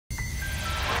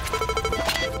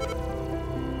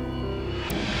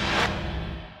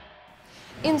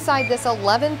Inside this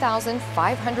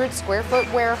 11,500 square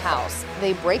foot warehouse,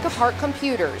 they break apart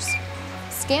computers,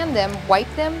 scan them, wipe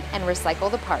them, and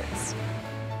recycle the parts.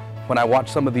 When I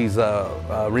watch some of these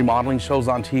remodeling shows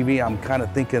on TV, I'm kind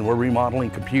of thinking we're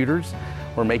remodeling computers.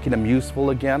 We're making them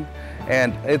useful again.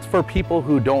 And it's for people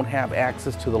who don't have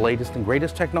access to the latest and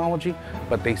greatest technology,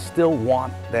 but they still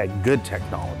want that good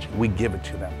technology. We give it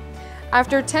to them.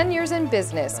 After 10 years in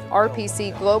business,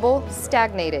 RPC Global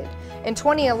stagnated. In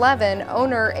 2011,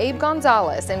 owner Abe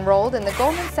Gonzalez enrolled in the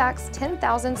Goldman Sachs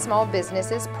 10,000 Small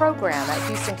Businesses program at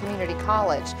Houston Community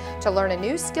College to learn a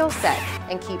new skill set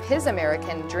and keep his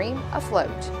American dream afloat.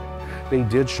 They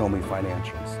did show me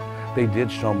financials. They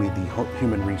did show me the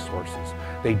human resources.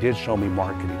 They did show me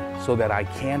marketing so that I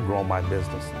can grow my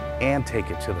business and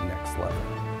take it to the next level.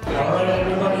 All right,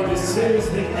 everybody, this is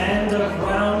the end of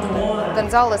round one.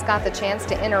 Gonzalez got the chance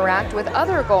to interact with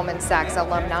other Goldman Sachs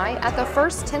alumni at the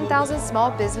first 10,000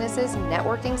 Small Businesses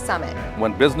Networking Summit.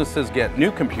 When businesses get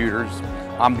new computers,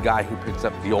 I'm the guy who picks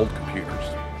up the old computers.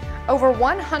 Over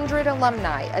 100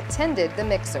 alumni attended the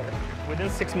mixer.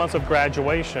 Within 6 months of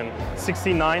graduation,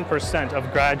 69%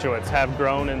 of graduates have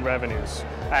grown in revenues,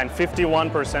 and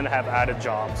 51% have added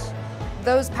jobs.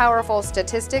 Those powerful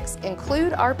statistics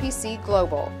include RPC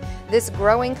Global. This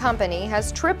growing company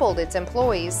has tripled its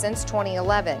employees since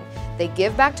 2011. They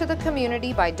give back to the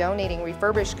community by donating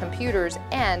refurbished computers,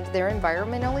 and they're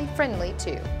environmentally friendly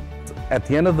too. At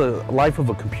the end of the life of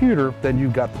a computer, then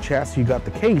you've got the chassis, you got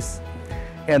the case,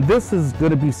 and this is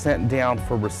going to be sent down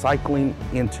for recycling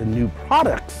into new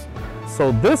products.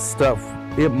 So this stuff,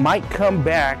 it might come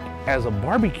back as a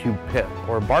barbecue pit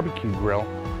or a barbecue grill.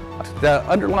 The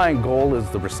underlying goal is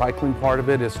the recycling part of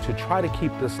it is to try to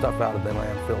keep this stuff out of the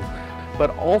landfills,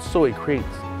 but also it creates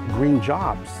green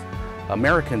jobs,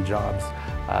 American jobs,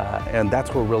 and that's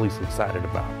what we're really excited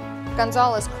about.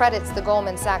 Gonzalez credits the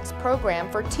Goldman Sachs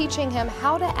program for teaching him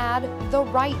how to add the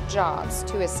right jobs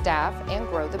to his staff and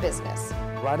grow the business.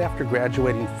 Right after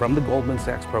graduating from the Goldman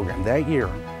Sachs program that year,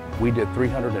 we did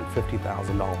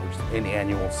 $350,000 in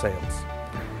annual sales.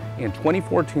 In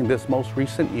 2014, this most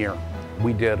recent year,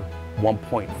 we did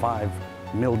 $1.5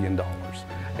 million,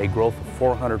 a growth of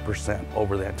 400%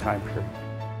 over that time period.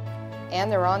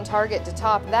 And they're on target to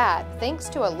top that thanks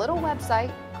to a little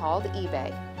website called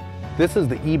eBay. This is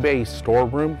the eBay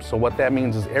storeroom, so what that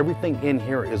means is everything in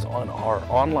here is on our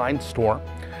online store.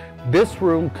 This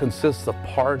room consists of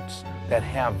parts that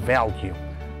have value,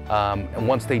 and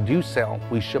once they do sell,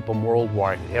 we ship them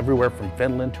worldwide, everywhere from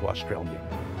Finland to Australia.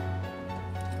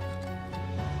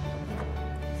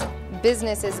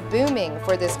 Business is booming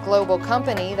for this global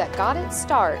company that got its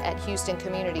start at Houston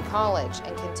Community College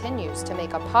and continues to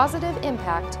make a positive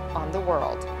impact on the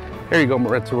world. Here you go,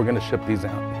 Maritza, we're going to ship these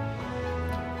out.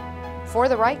 For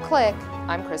The Right Click,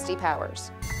 I'm Christy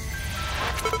Powers.